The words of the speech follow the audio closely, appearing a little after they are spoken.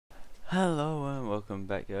Hello and welcome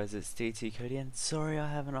back, guys. It's DT Cody, and sorry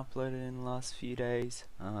I haven't uploaded in the last few days.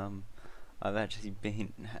 I've actually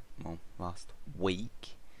been last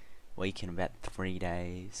week in about 3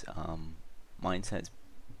 days. My internet's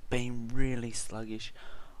been really sluggish.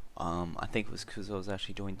 I think it was because I was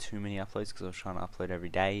actually doing too many uploads because I was trying to upload every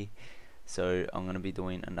day. So I'm gonna be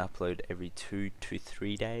doing an upload every 2 to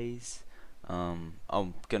 3 days.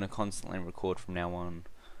 I'm gonna constantly record from now on,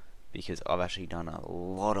 because I've actually done a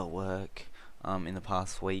lot of work in the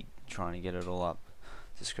past week trying to get it all up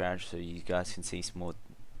to scratch, so you guys can see some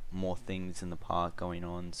more things in the park going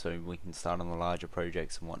on, so we can start on the larger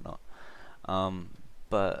projects and whatnot.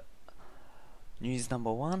 But news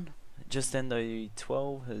number one: Justendo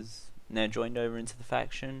 12 has now joined over into the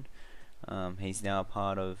faction. He's now a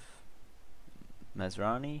part of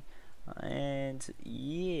Mazrani, and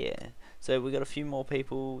yeah, so we got a few more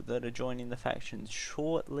people that are joining the faction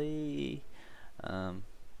shortly. And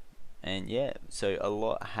yeah, so a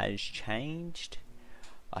lot has changed.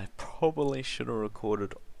 I probably should have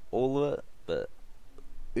recorded all of it, but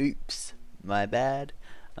oops, my bad.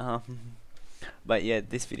 But yeah,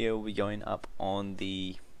 this video will be going up on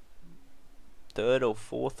the 3rd or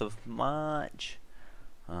 4th of March.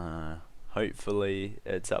 Hopefully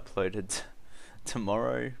it's uploaded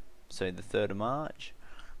tomorrow, so the 3rd of March.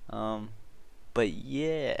 But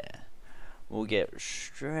yeah, we'll get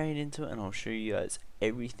straight into it and I'll show you guys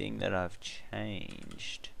everything that I've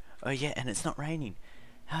changed. Oh yeah, and it's not raining.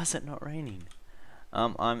 How's it not raining?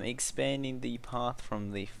 I'm expanding the path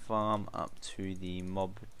from the farm up to the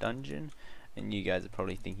mob dungeon, and you guys are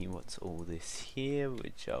probably thinking, what's all this here,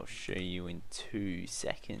 which I'll show you in 2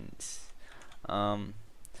 seconds.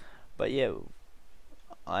 But yeah,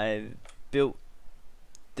 I've built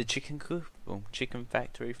the chicken coop, or chicken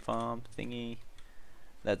factory farm thingy.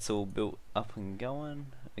 That's all built up and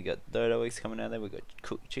going. We got dodo eggs coming out there. We got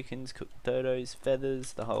cooked chickens, cooked dodos,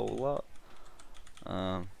 feathers, the whole lot.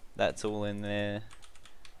 That's all in there.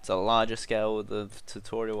 It's a larger scale of the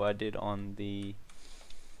tutorial I did on the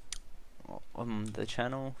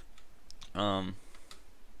channel.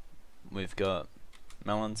 We've got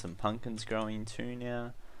melons and pumpkins growing too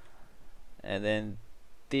now. And then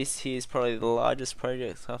this here is probably the largest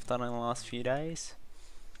project I've done in the last few days.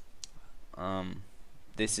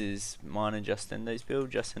 This is mine and Justendo's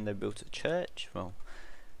build. Justendo built a church. Well,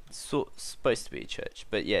 it's supposed to be a church,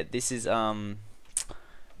 but yeah, this is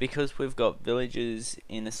because we've got villagers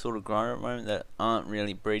in a sort of grind at the moment that aren't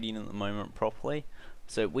really breeding at the moment properly.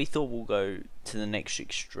 So we thought we'll go to the next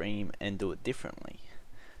extreme and do it differently.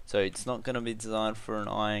 So it's not going to be designed for an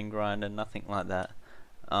iron grinder, nothing like that.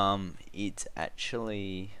 It's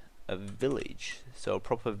actually a village, so a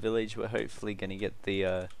proper village. We're hopefully going to get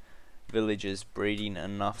the villagers breeding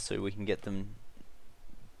enough so we can get them,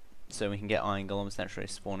 so we can get iron golems naturally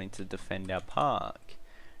spawning to defend our park,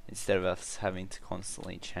 instead of us having to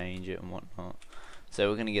constantly change it and whatnot. So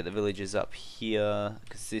we're going to get the villagers up here,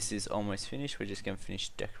 because this is almost finished. We're just going to finish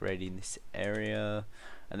decorating this area,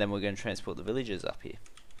 and then we're going to transport the villagers up here.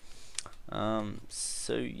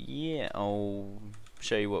 So yeah, I'll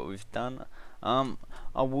show you what we've done. I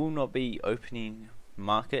will not be opening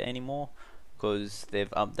market anymore, because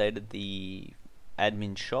they've updated the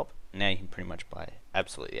admin shop. Now you can pretty much buy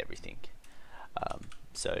absolutely everything.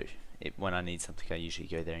 So when I need something, I usually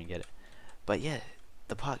go there and get it. But yeah,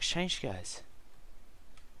 the park's changed, guys.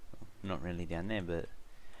 Not really down there, but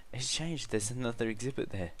it's changed. There's another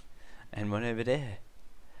exhibit there, and one over there.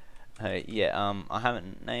 Yeah, I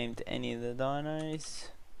haven't named any of the dinos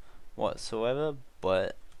whatsoever,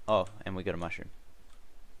 but oh, and we got a mushroom.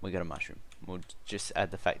 We got a mushroom. We'll just add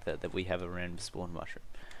the fact that we have a random spawn mushroom.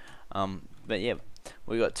 But yeah,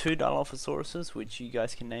 we got 2 Dilophosaurus, which you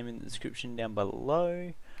guys can name in the description down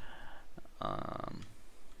below.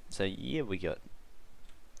 So yeah, we got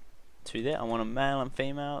 2 there. I want a male and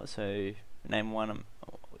female, so name one.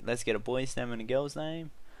 Let's get a boy's name and a girl's name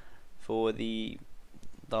for the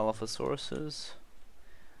Dilophosauruses.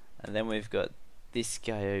 And then we've got this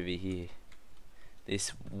guy over here,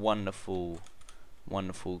 this wonderful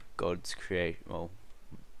God's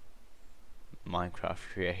Minecraft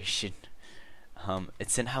creation.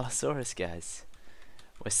 It's an Allosaurus, guys.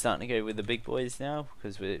 We're starting to go with the big boys now,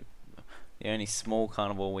 because the only small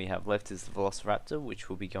carnivore we have left is the Velociraptor, which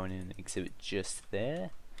will be going in an exhibit just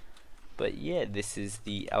there. But yeah, this is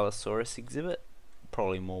the Allosaurus exhibit.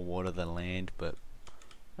 Probably more water than land, but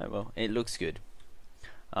oh well, it looks good.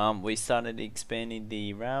 We started expanding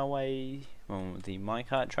the railway, the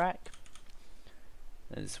minecart track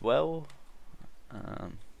as well.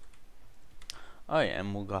 Oh yeah,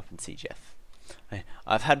 and we'll go up and see Jeff.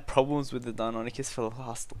 I've had problems with the Deinonychus for the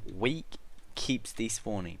last week. Keeps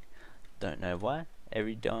despawning. Don't know why.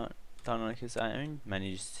 Every Dinosaurs I own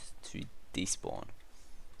manages to despawn.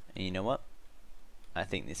 And you know what? I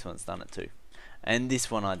think this one's done it too. And this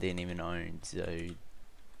one I didn't even own, so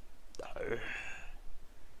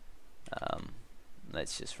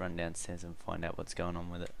let's just run downstairs and find out what's going on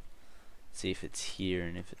with it. See if it's here,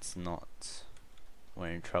 and if it's not, we're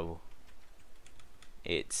in trouble.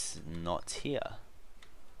 It's not here.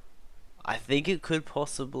 I think it could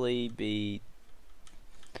possibly be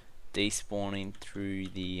despawning through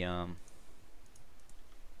the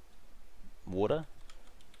water,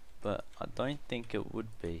 but I don't think it would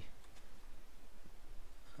be.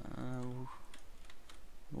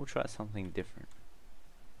 We'll try something different.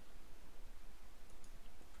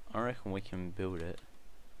 I reckon we can build it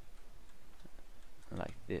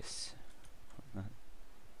like this.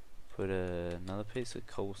 Put another piece of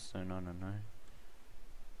cobblestone, I don't know,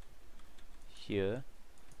 here,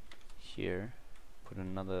 put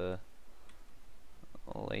another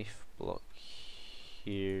leaf block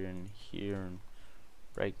here, and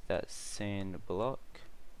break that sand block.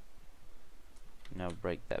 Now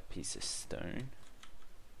break that piece of stone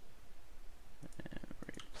and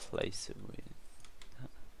replace it with that.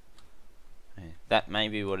 Okay, that may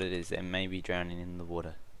be what it is. They may be drowning in the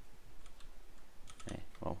water. Okay,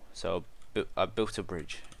 well, so I built a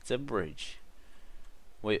bridge. It's a bridge.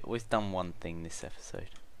 We've done one thing this episode,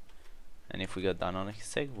 and if we got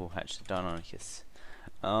Deinonychus egg, we'll hatch the Deinonychus.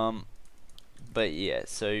 But yeah,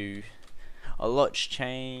 so a lot's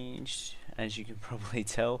changed, as you can probably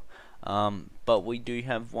tell. But we do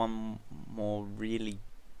have one more really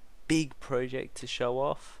big project to show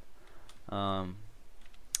off, that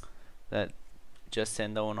Just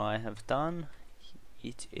Endo and I have done.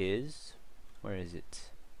 It is, where is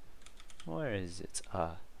it?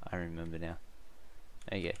 Ah, I remember now.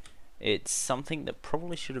 Okay, it's something that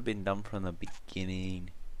probably should have been done from the beginning.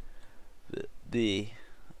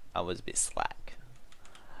 I was a bit slack,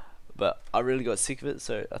 but I really got sick of it,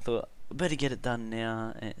 so I thought I better get it done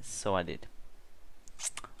now, and so I did.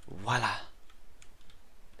 Voila!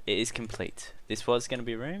 It is complete. This was going to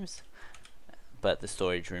be rooms, but the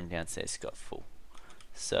storage room downstairs got full,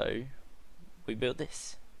 so we built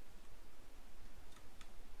this.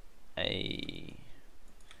 A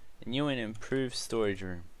new and improved storage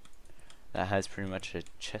room that has pretty much a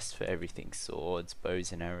chest for everything: swords,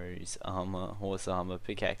 bows and arrows, armor, horse armor,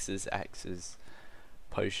 pickaxes, axes,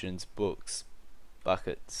 potions, books,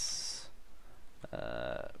 buckets,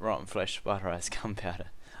 rotten flesh, spider eyes, gunpowder,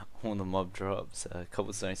 all the mob drops,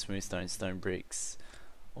 cobblestone, smooth stone, stone bricks,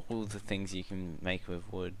 all the things you can make with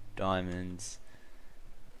wood, diamonds,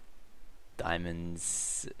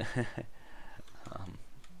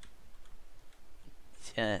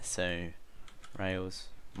 yeah, so rails,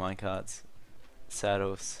 minecarts,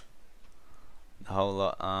 saddles, the whole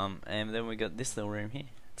lot. And then we got this little room here.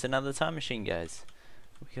 It's another time machine, guys.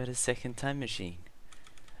 We got a second time machine.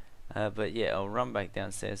 But yeah, I'll run back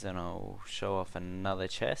downstairs and I'll show off another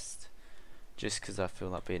chest, just because I feel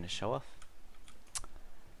like being a show off.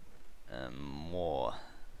 More.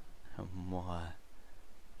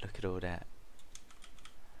 Look at all that.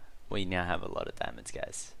 We now have a lot of diamonds,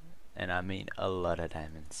 guys, and I mean a lot of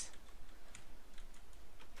diamonds.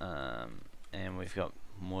 And we've got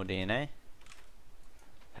more DNA.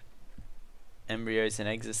 Embryos and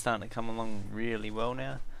eggs are starting to come along really well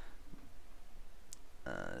now.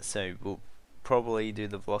 So we'll probably do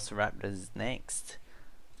the velociraptors next.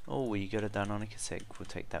 Oh, we got a Deinonychus egg. We'll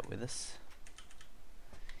take that with us.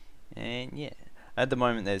 And yeah, at the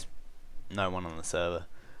moment there's no one on the server.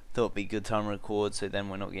 Thought it'd be a good time to record, so then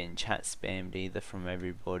we're not getting chat spammed either from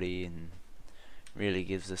everybody, and really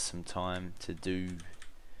gives us some time to do,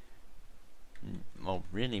 well,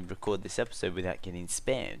 really record this episode without getting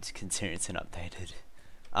spammed, considering it's an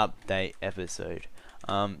update episode.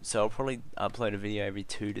 So I'll probably upload a video every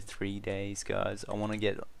 2 to 3 days, guys. I want to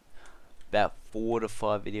get about 4 to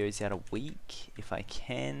 5 videos out a week if I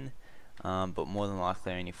can, but more than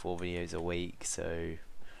likely only 4 videos a week, so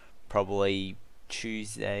probably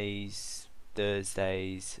Tuesdays,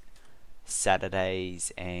 Thursdays,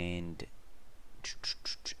 Saturdays, and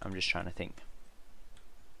I'm just trying to think,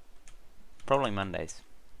 probably Mondays,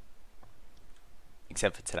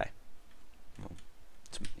 except for today, well,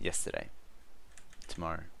 yesterday,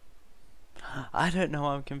 tomorrow. I don't know,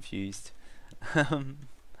 I'm confused.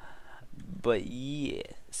 But yeah,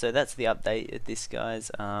 so that's the update of this,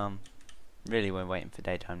 guys. Really we're waiting for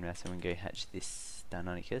daytime now so we can go hatch this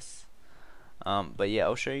Deinonychus. But yeah,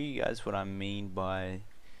 I'll show you guys what I mean by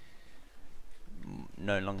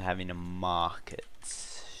no longer having a market.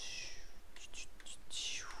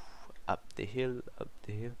 Up the hill,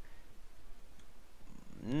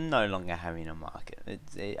 no longer having a market.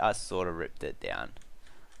 I sort of ripped it down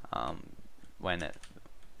when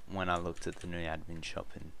I looked at the new admin shop,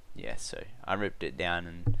 and yeah, so I ripped it down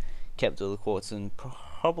and kept all the quartz and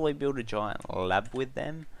probably build a giant lab with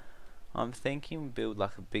them. I'm thinking build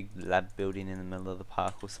like a big lab building in the middle of the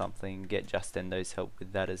park or something. Get Just Endo's help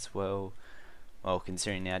with that as well. Well,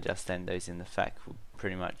 considering now Just Endo's in the fact,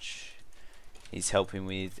 pretty much he's helping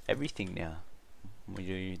with everything now. We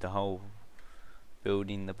do the whole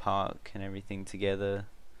building the park and everything together.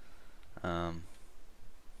 But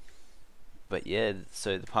yeah,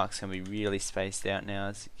 so the park's gonna be really spaced out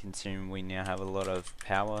now, considering we now have a lot of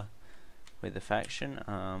power with the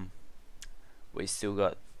faction. We still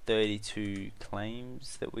got 32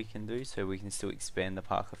 claims that we can do, so we can still expand the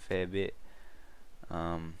park a fair bit.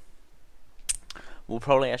 We'll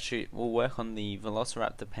probably we'll work on the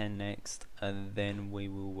Velociraptor pen next, and then we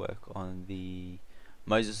will work on the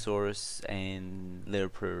Mosasaurus and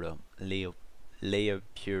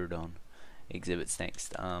Leopterodon exhibits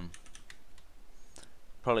next.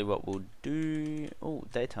 Probably what we'll do. Oh,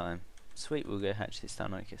 daytime. Sweet. We'll go hatch this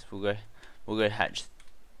Dinosaurs. We'll go hatch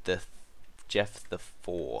the Jeff the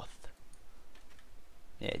 4th.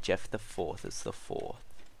 Yeah, Jeff the 4th is the 4th.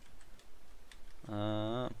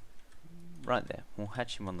 Right there. We'll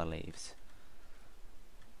hatch him on the leaves.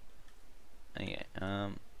 Okay.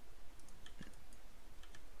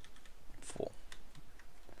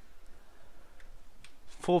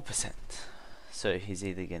 4%. So he's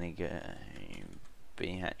either gonna go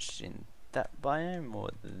be hatched in that biome or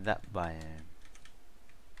that biome.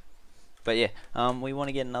 But yeah, we want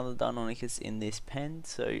to get another Deinonychus in this pen,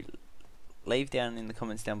 so leave down in the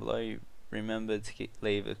comments down below. Remember to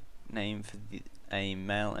leave a name for a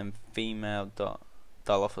male and female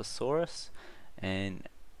Dilophosaurus, and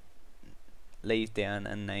leave down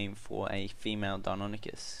a name for a female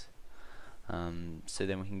Deinonychus. So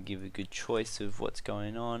then we can give a good choice of what's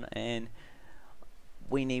going on, and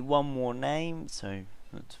we need one more name, so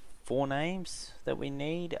that's 4 names that we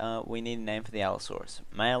need. We need a name for the Allosaurus.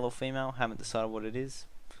 Male or female, haven't decided what it is.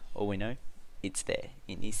 All we know, it's there.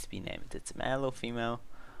 It needs to be named. It's male or female.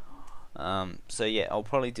 So yeah, I'll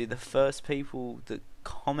probably do the first people that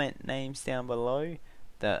comment names down below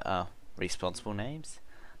that are responsible names.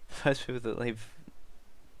 The first people that leave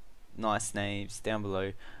nice names down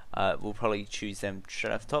below, we'll probably choose them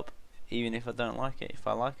straight off the top, even if I don't like it. If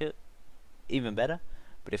I like it, even better.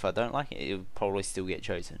 But if I don't like it, it'll probably still get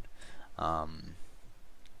chosen.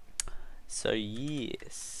 So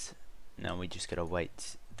yes, now we just gotta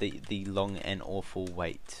wait the long and awful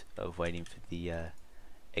wait of waiting for the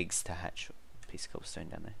eggs to hatch. Piece of cobblestone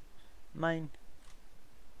down there. Main.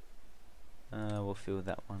 We'll fill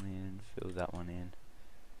that one in,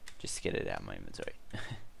 just to get it out of my inventory.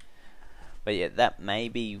 But yeah, that may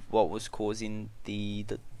be what was causing the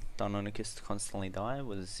Deinonychus to constantly die. It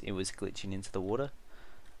was glitching into the water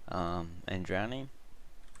and drowning.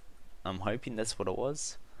 I'm hoping that's what it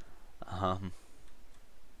was.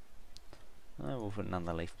 We'll put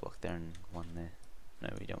another leaf block there and one there. No,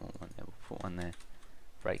 we don't want one there. We'll put one there.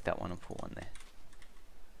 Break that one and put one there.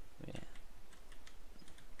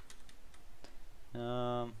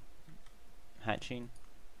 Yeah. Hatching.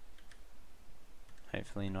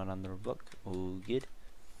 Hopefully not under a block. All good.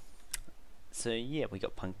 So yeah, we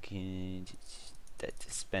got pumpkin, that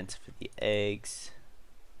dispenser for the eggs.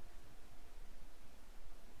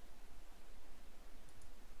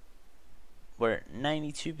 We're at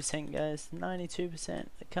 92%, guys. 92%.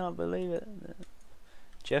 I can't believe it.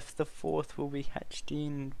 Jeff the 4th will be hatched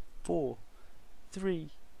in 4,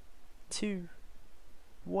 3, 2,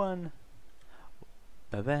 1.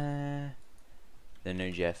 Bye bye. The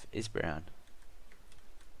new Jeff is brown.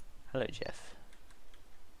 Hello, Jeff.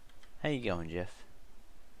 How you going, Jeff?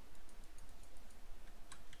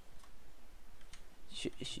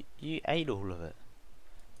 You ate all of it.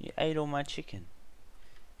 You ate all my chicken.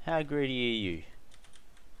 How greedy are you?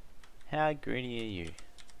 How greedy are you?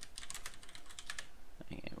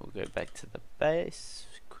 Okay, we'll go back to the base.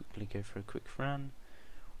 Quickly go for a quick run.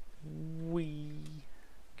 We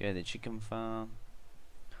go to the chicken farm.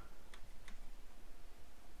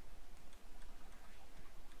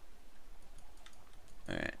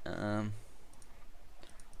 Alright,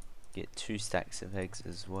 get 2 stacks of eggs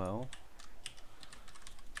as well.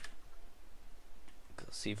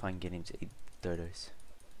 I'll see if I can get him to eat dodos.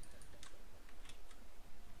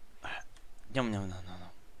 Yum yum no.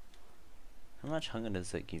 How much hunger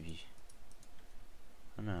does that give you?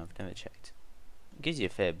 I don't know, I've never checked. It gives you a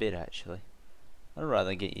fair bit actually. I'd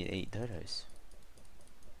rather get you to eat dodos.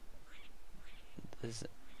 There's,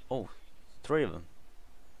 oh, 3 of them.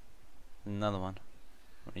 Another one.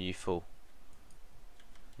 Are you full?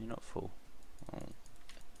 You're not full. Oh.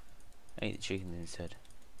 Eat the chicken instead.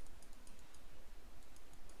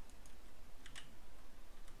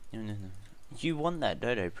 No, no, no. You want that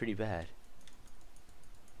dodo pretty bad.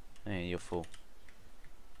 Yeah, you're full.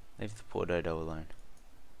 Leave the poor dodo alone.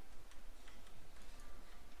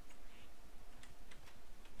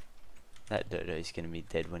 That dodo's gonna be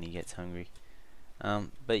dead when he gets hungry.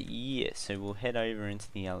 But yeah, so we'll head over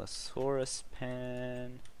into the Allosaurus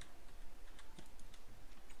pan.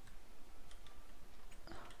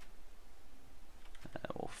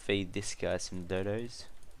 We'll feed this guy some dodos.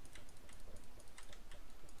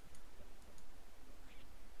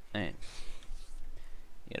 And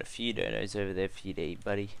you got a few dodos over there for you to eat,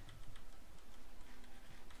 buddy.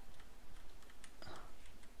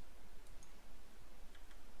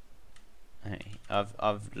 Hey,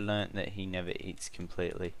 I've learnt that he never eats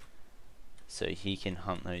completely, so he can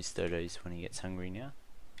hunt those dodos when he gets hungry now.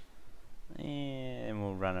 And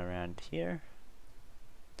we'll run around here.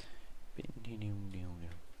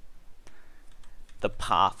 The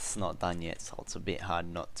path's not done yet, so it's a bit hard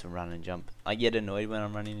not to run and jump. I get annoyed when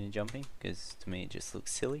I'm running and jumping, because to me it just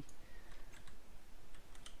looks silly.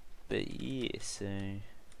 But yeah, so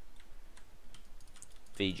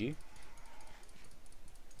feed you.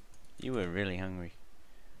 You were really hungry.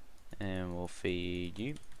 And we'll feed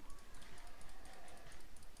you.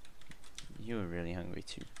 You were really hungry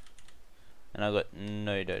too. And I got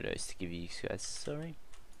no dodos to give you guys, sorry.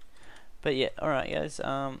 But yeah, alright guys,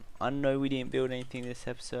 I know we didn't build anything this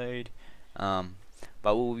episode, but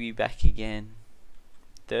we'll be back again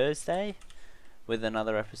Thursday with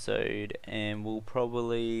another episode, and we'll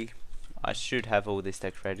probably, I should have all this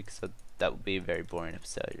decorated because that would be a very boring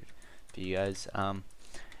episode for you guys, and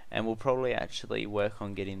we'll probably actually work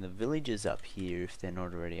on getting the villagers up here if they're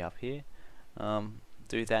not already up here,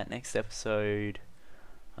 do that next episode,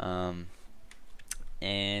 and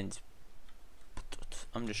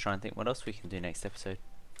I'm just trying to think what else we can do next episode.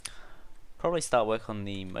 Probably start work on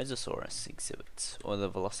the Mosasaurus exhibits or the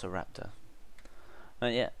Velociraptor.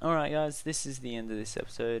 But yeah, alright guys, this is the end of this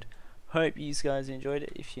episode. Hope you guys enjoyed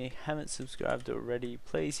it. If you haven't subscribed already,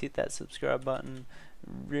 please hit that subscribe button.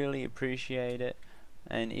 Really appreciate it.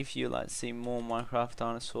 And if you'd like to see more Minecraft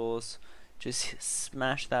dinosaurs, just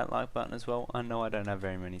smash that like button as well. I know I don't have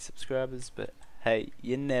very many subscribers, but hey,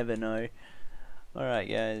 you never know. Alright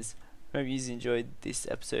guys. Hope you enjoyed this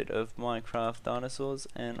episode of Minecraft Dinosaurs,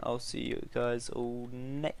 and I'll see you guys all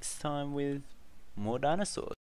next time with more dinosaurs.